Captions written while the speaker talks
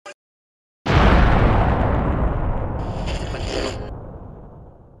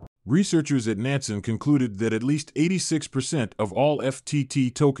Researchers at Nansen concluded that at least 86% of all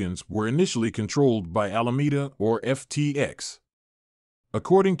FTT tokens were initially controlled by Alameda or FTX.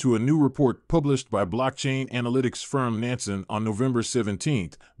 According to a new report published by blockchain analytics firm Nansen on November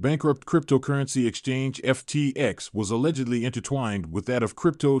 17, bankrupt cryptocurrency exchange FTX was allegedly intertwined with that of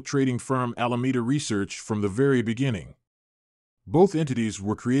crypto trading firm Alameda Research from the very beginning. Both entities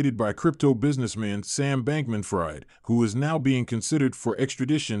were created by crypto businessman Sam Bankman-Fried, who is now being considered for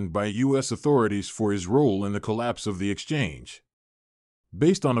extradition by U.S. authorities for his role in the collapse of the exchange.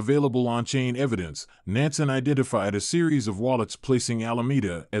 Based on available on-chain evidence, Nansen identified a series of wallets placing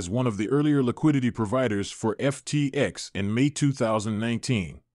Alameda as one of the earlier liquidity providers for FTX in May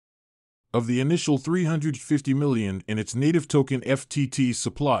 2019. Of the initial $350 million in its native token FTT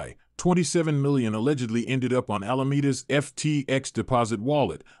supply, $27 million allegedly ended up on Alameda's FTX deposit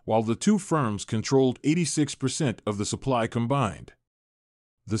wallet, while the two firms controlled 86% of the supply combined.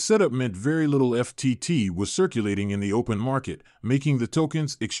 The setup meant very little FTT was circulating in the open market, making the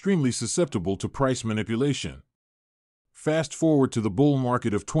tokens extremely susceptible to price manipulation. Fast forward to the bull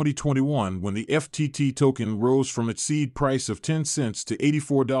market of 2021 when the FTT token rose from its seed price of 10 cents to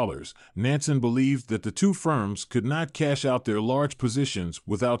 $84. Nansen believed that the two firms could not cash out their large positions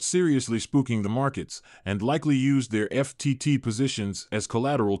without seriously spooking the markets, and likely used their FTT positions as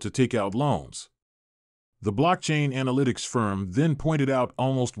collateral to take out loans. The blockchain analytics firm then pointed out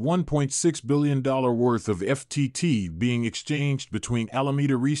almost $1.6 billion worth of FTT being exchanged between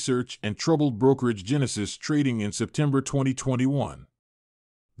Alameda Research and troubled brokerage Genesis Trading in September 2021.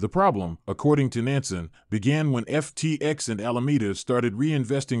 The problem, according to Nansen, began when FTX and Alameda started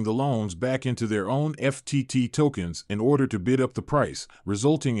reinvesting the loans back into their own FTT tokens in order to bid up the price,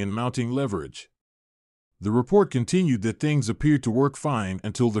 resulting in mounting leverage. The report continued that things appeared to work fine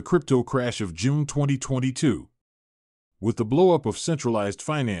until the crypto crash of June 2022. With the blowup of centralized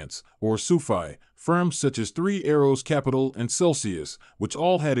finance, or SuFi, firms such as Three Arrows Capital and Celsius, which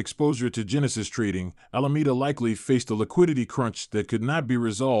all had exposure to Genesis Trading, Alameda likely faced a liquidity crunch that could not be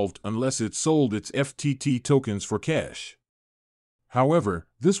resolved unless it sold its FTT tokens for cash. However,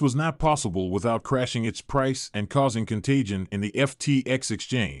 this was not possible without crashing its price and causing contagion in the FTX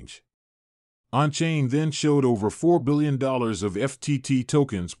exchange. On-chain then showed over $4 billion of FTT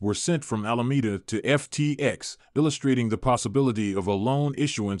tokens were sent from Alameda to FTX, illustrating the possibility of a loan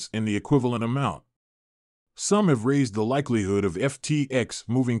issuance in the equivalent amount. Some have raised the likelihood of FTX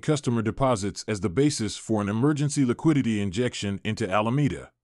moving customer deposits as the basis for an emergency liquidity injection into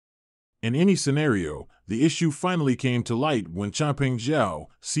Alameda. In any scenario, the issue finally came to light when Changpeng Zhao,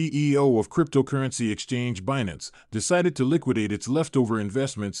 CEO of cryptocurrency exchange Binance, decided to liquidate its leftover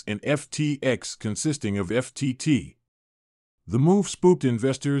investments in FTX consisting of FTT. The move spooked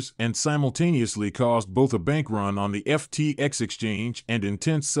investors and simultaneously caused both a bank run on the FTX exchange and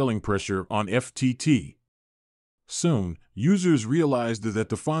intense selling pressure on FTT. Soon, users realized that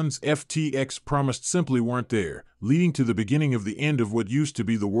the funds FTX promised simply weren't there, leading to the beginning of the end of what used to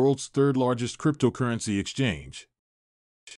be the world's third-largest cryptocurrency exchange.